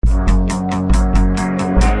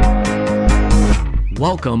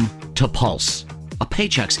Welcome to Pulse, a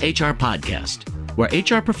Paychex HR podcast, where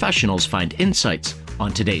HR professionals find insights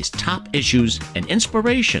on today's top issues and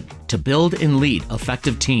inspiration to build and lead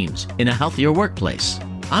effective teams in a healthier workplace.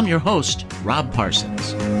 I'm your host, Rob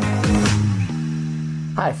Parsons.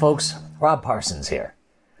 Hi, folks. Rob Parsons here.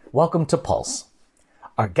 Welcome to Pulse.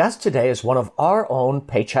 Our guest today is one of our own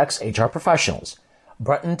Paychex HR professionals,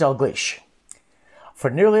 Brenton Dalglish. For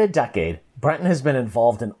nearly a decade, Brenton has been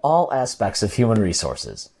involved in all aspects of human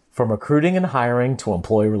resources, from recruiting and hiring to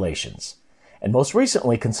employee relations, and most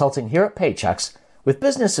recently consulting here at Paychex with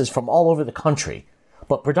businesses from all over the country,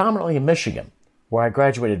 but predominantly in Michigan, where I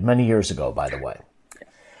graduated many years ago, by the way.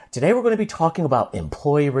 Today we're going to be talking about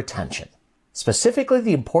employee retention, specifically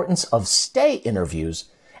the importance of stay interviews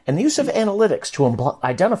and the use of analytics to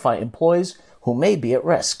identify employees who may be at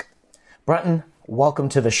risk. Brenton, welcome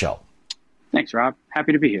to the show. Thanks, Rob.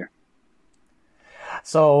 Happy to be here.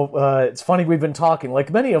 So it's funny, we've been talking, like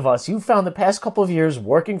many of us, you've found the past couple of years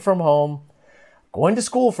working from home, going to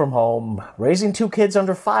school from home, raising 2 kids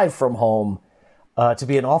under 5 from home, to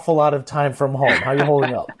be an awful lot of time from home. How are you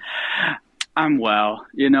holding up? I'm well.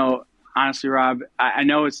 Honestly, Rob, I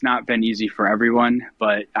know it's not been easy for everyone,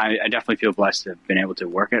 but I definitely feel blessed to have been able to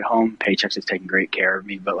work at home. Paychex has taken great care of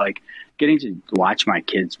me, but getting to watch my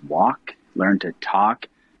kids walk, learn to talk,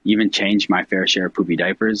 even change my fair share of poopy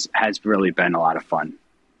diapers has really been a lot of fun.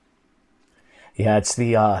 Yeah, it's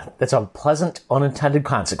a pleasant unintended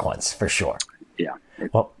consequence for sure. Yeah.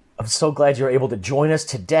 Well, I'm so glad you're able to join us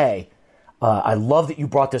today. I love that you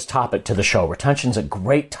brought this topic to the show. Retention's a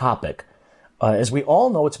great topic. As we all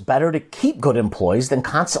know, it's better to keep good employees than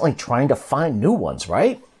constantly trying to find new ones,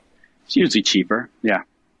 right? It's usually cheaper. Yeah.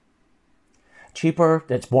 Cheaper,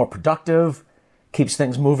 it's more productive, keeps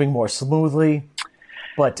things moving more smoothly.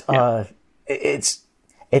 But it's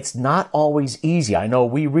not always easy. I know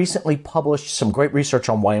we recently published some great research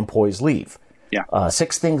on why employees leave. Yeah.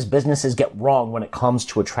 6 things businesses get wrong when it comes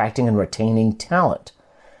to attracting and retaining talent.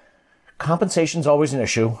 Compensation's always an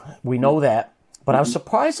issue. We know that. But I was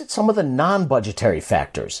surprised at some of the non-budgetary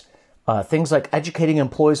factors. Things like educating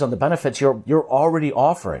employees on the benefits you're already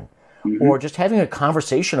offering, or just having a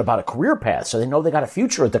conversation about a career path so they know they got a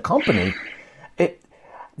future at the company.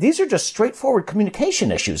 These are just straightforward communication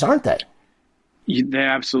issues, aren't they? They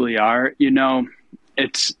absolutely are.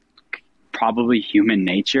 It's probably human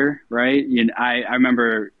nature, right? I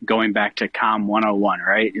remember going back to COM 101,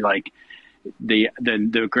 right?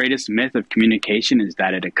 The greatest myth of communication is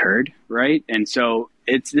that it occurred, right? And so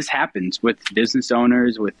this happens with business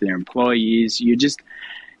owners, with their employees.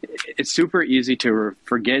 It's super easy to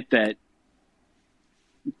forget that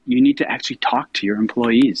you need to actually talk to your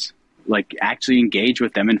employees, actually engage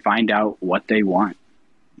with them and find out what they want.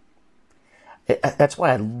 That's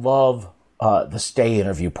why I love the stay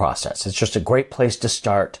interview process. It's just a great place to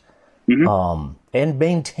start and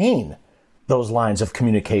maintain those lines of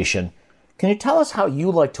communication. Can you tell us how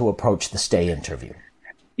you like to approach the stay interview?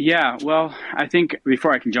 Yeah, well, I think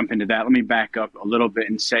before I can jump into that, let me back up a little bit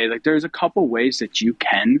and say, there's a couple ways that you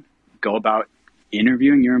can go about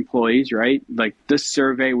interviewing your employees, right? Like this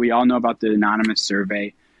survey, we all know about the anonymous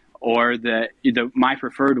survey, or my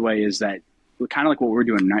preferred way is that kind of like what we're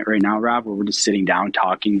doing right now, Rob, where we're just sitting down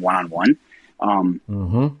talking one-on-one.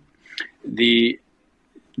 The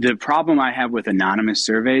problem I have with anonymous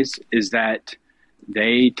surveys is that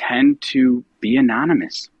they tend to be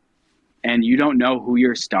anonymous, and you don't know who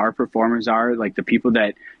your star performers are, like the people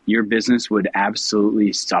that your business would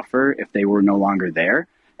absolutely suffer if they were no longer there,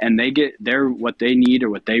 and what they need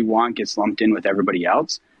or what they want gets lumped in with everybody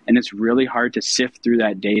else. And it's really hard to sift through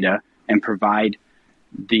that data and provide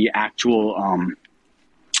the actual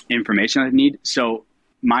information I need. So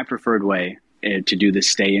my preferred way to do the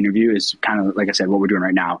stay interview is kind of, like I said, what we're doing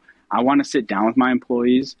right now. I want to sit down with my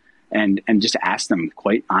employees and just ask them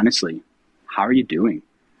quite honestly, how are you doing?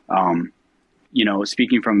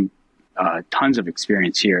 Speaking from tons of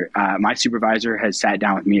experience here, my supervisor has sat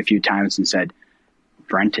down with me a few times and said,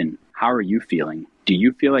 Brenton, how are you feeling? Do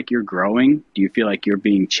you feel like you're growing? Do you feel like you're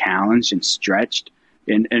being challenged and stretched?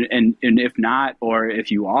 And if not, or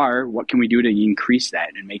if you are, what can we do to increase that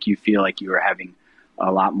and make you feel like you are having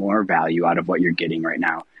a lot more value out of what you're getting right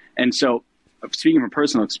now? And so, speaking from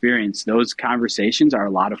personal experience, those conversations are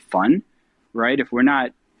a lot of fun, right? If we're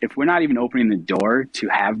not even opening the door to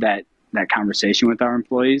have that conversation with our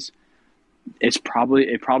employees, it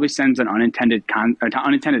probably sends an unintended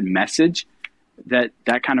message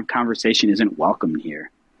that kind of conversation isn't welcome here.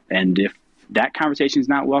 And if that conversation is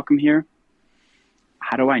not welcome here,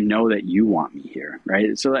 how do I know that you want me here,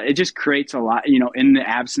 right? So it just creates a lot, in the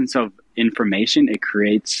absence of information, it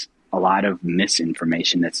creates a lot of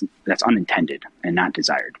misinformation that's unintended and not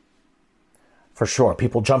desired. For sure.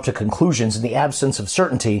 People jump to conclusions in the absence of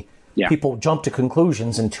certainty. Yeah. People jump to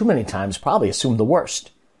conclusions and too many times probably assume the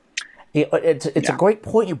worst. It's a great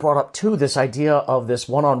point you brought up, too, this idea of this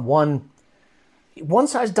one-on-one. One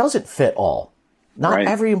size doesn't fit all. Not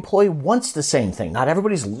every employee wants the same thing. Not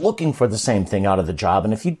everybody's looking for the same thing out of the job.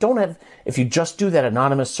 And if you just do that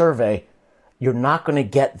anonymous survey, you're not going to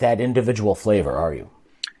get that individual flavor, are you?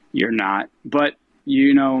 You're not. But,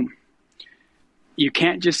 you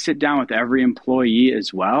can't just sit down with every employee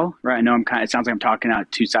as well, right? I know it sounds like I'm talking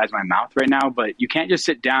out two sides of my mouth right now, but you can't just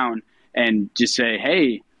sit down and just say,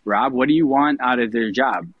 hey, Rob, what do you want out of their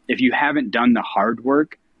job? If you haven't done the hard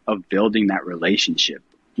work of building that relationship,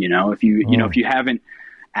 if you haven't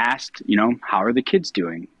asked, how are the kids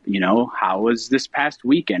doing? How was this past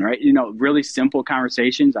weekend, right? Really simple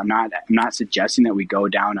conversations. I'm not suggesting that we go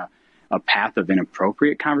down a path of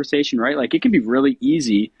inappropriate conversation, right? Like it can be really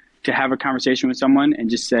easy to have a conversation with someone and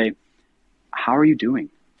just say, how are you doing?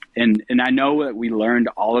 And I know that we learned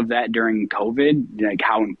all of that during COVID, like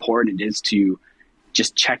how important it is to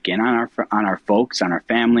just check in on our folks, on our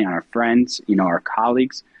family, on our friends, our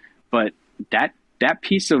colleagues. But that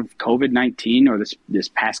piece of COVID-19 or this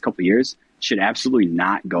past couple of years should absolutely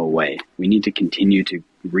not go away. We need to continue to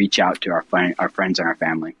reach out to our friends and our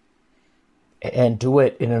family. And do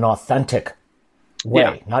it in an authentic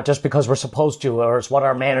way, not just because we're supposed to or it's what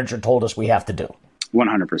our manager told us we have to do.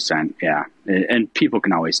 100%, yeah. And people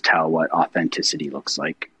can always tell what authenticity looks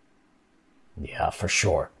like. Yeah, for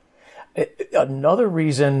sure. Another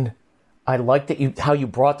reason I like how you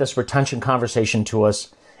brought this retention conversation to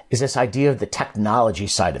us is this idea of the technology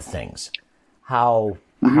side of things. How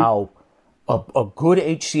a good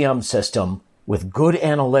HCM system with good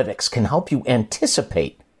analytics can help you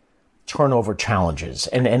anticipate turnover challenges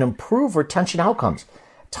and improve retention outcomes.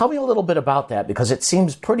 Tell me a little bit about that, because it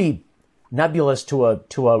seems pretty nebulous to a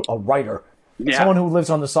writer, someone who lives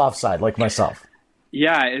on the soft side like myself.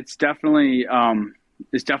 Yeah, it's definitely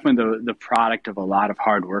the product of a lot of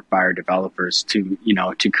hard work by our developers to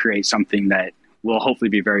create something that will hopefully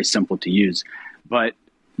be very simple to use. But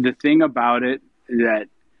the thing about it that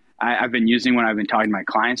I've been using when I've been talking to my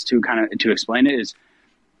clients to explain it is,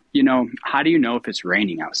 how do you know if it's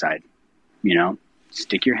raining outside?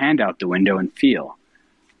 Stick your hand out the window and feel.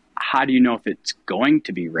 How do you know if it's going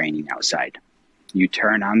to be raining outside? You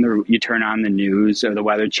turn on the news or the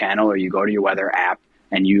weather channel, or you go to your weather app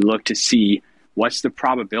and you look to see what's the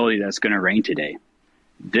probability that it's going to rain today.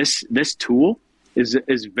 This tool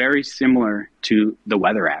is very similar to the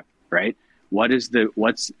weather app, right? Is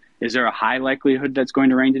there a high likelihood that's going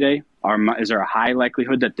to rain today? Or is there a high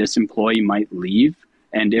likelihood that this employee might leave?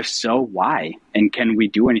 And if so, why? And can we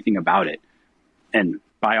do anything about it? And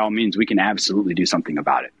by all means, we can absolutely do something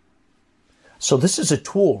about it. So this is a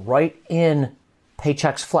tool right in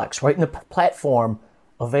Paychex Flex, right in the platform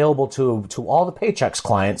available to all the Paychex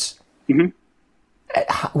clients.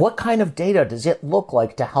 Mm-hmm. What kind of data does it look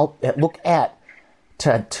like to help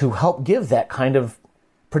give that kind of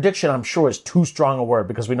prediction? I'm sure is too strong a word,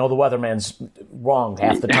 because we know the weatherman's wrong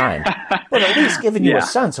half the time, but at least giving you a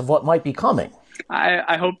sense of what might be coming.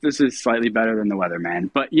 I hope this is slightly better than the weatherman,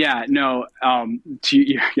 but you're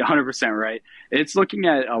 100% right. It's looking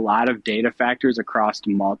at a lot of data factors across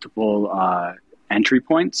multiple entry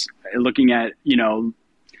points, looking at,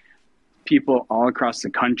 people all across the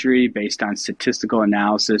country based on statistical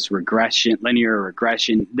analysis, regression, linear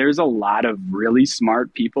regression. There's a lot of really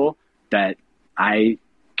smart people that I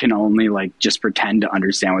can only just pretend to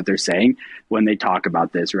understand what they're saying when they talk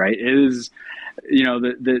about this, right? It is,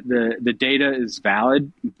 the data is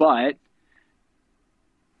valid, but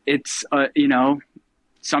it's,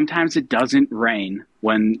 sometimes it doesn't rain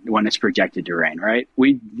when it's projected to rain, right?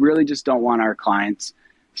 We really just don't want our clients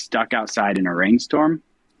stuck outside in a rainstorm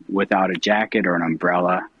without a jacket or an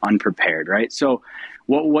umbrella, unprepared, right? So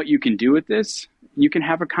what you can do with this, you can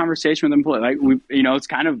have a conversation with them. It's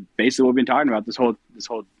kind of basically what we've been talking about this whole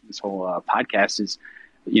podcast is,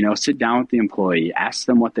 sit down with the employee, ask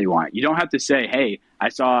them what they want. You don't have to say, hey, I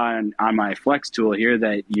saw on my Flex tool here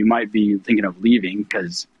that you might be thinking of leaving,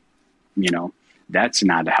 because, that's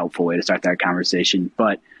not a helpful way to start that conversation.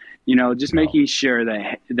 But, just making sure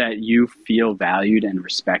that you feel valued and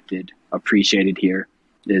respected, appreciated here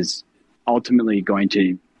is ultimately going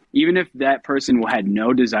to, even if that person had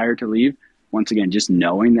no desire to leave, once again, just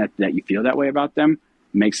knowing that you feel that way about them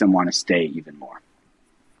makes them want to stay even more.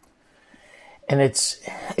 And it's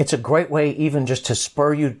a great way even just to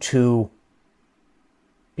spur you to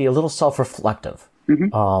be a little self-reflective.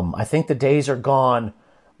 Mm-hmm. I think the days are gone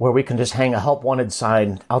where we can just hang a help wanted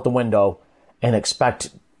sign out the window and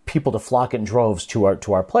expect people to flock in droves to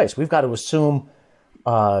our place. We've got to assume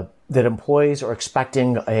that employees are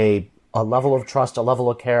expecting a level of trust, a level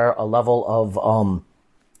of care, a level of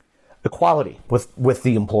equality with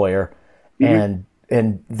the employer, and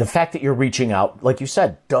the fact that you're reaching out, like you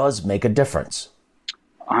said, does make a difference.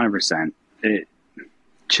 100%.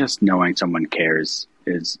 Just knowing someone cares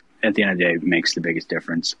is, at the end of the day, makes the biggest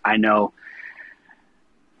difference. I know,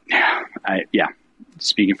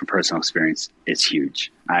 speaking from personal experience, it's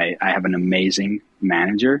huge. I have an amazing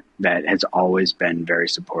manager that has always been very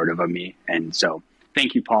supportive of me. And so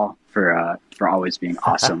thank you, Paul, for always being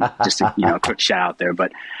awesome. Just a quick shout out there.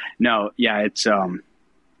 But no, yeah,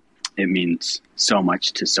 it means so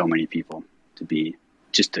much to so many people to be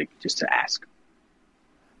just to ask.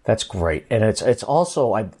 That's great. And it's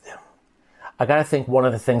also, I got to think one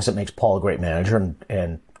of the things that makes Paul a great manager,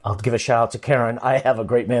 and I'll give a shout out to Karen. I have a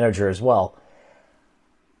great manager as well.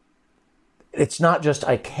 It's not just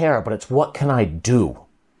I care, but it's what can I do?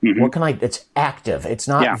 Mm-hmm. It's active. It's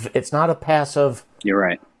not a passive. You're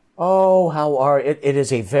right. Oh, how are it? It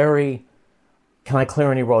is a very, can I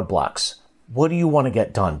clear any roadblocks? What do you want to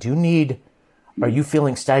get done? Are you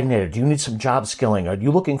feeling stagnated? Do you need some job skilling? Are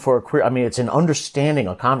you looking for a career? I mean, it's an understanding,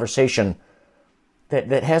 a conversation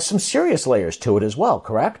that has some serious layers to it as well,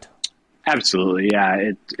 correct? Absolutely.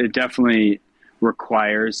 Yeah. It definitely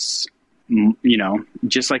requires,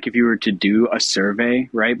 just like if you were to do a survey,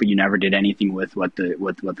 right, but you never did anything with what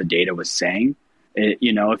the data was saying,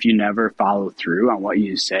 if you never follow through on what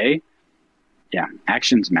you say, yeah,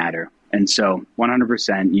 actions matter. And so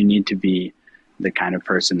 100%, you need to be the kind of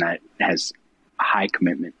person that has a high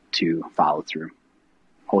commitment to follow through.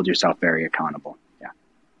 Hold yourself very accountable. Yeah.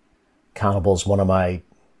 Accountable is one of my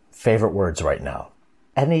favorite words right now.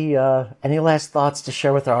 Any last thoughts to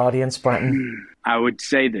share with our audience, Brenton? I would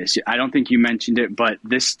say this. I don't think you mentioned it, but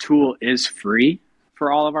this tool is free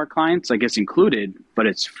for all of our clients. Like, it's included, but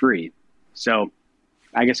it's free. So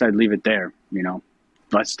I guess I'd leave it there.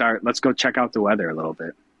 Let's go check out the weather a little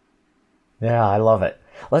bit. Yeah, I love it.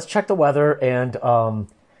 Let's check the weather. And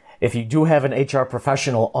if you do have an HR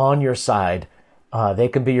professional on your side, they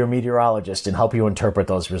can be your meteorologist and help you interpret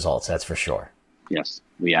those results. That's for sure. Yes,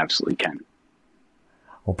 we absolutely can.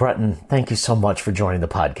 Well, Brenton, thank you so much for joining the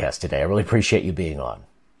podcast today. I really appreciate you being on.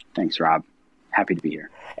 Thanks, Rob. Happy to be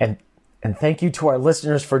here. And thank you to our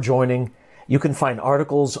listeners for joining. You can find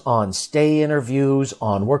articles on stay interviews,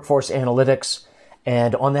 on workforce analytics,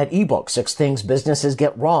 and on that ebook, 6 Things Businesses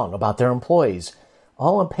Get Wrong About Their Employees,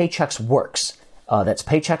 all on Paychex Works. That's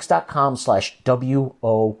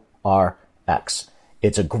paychex.com/WORX.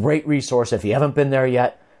 It's a great resource. If you haven't been there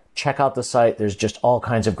yet, check out the site. There's just all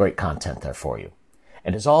kinds of great content there for you.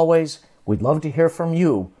 And as always, we'd love to hear from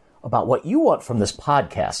you about what you want from this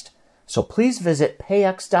podcast. So please visit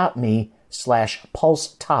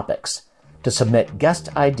payx.me/pulse topics to submit guest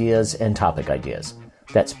ideas and topic ideas.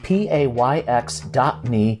 That's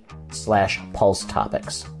payx.me/pulse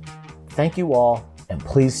topics. Thank you all, and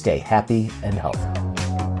please stay happy and healthy.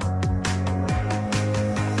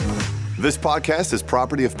 This podcast is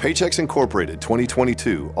property of Paychex Incorporated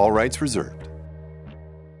 2022, all rights reserved.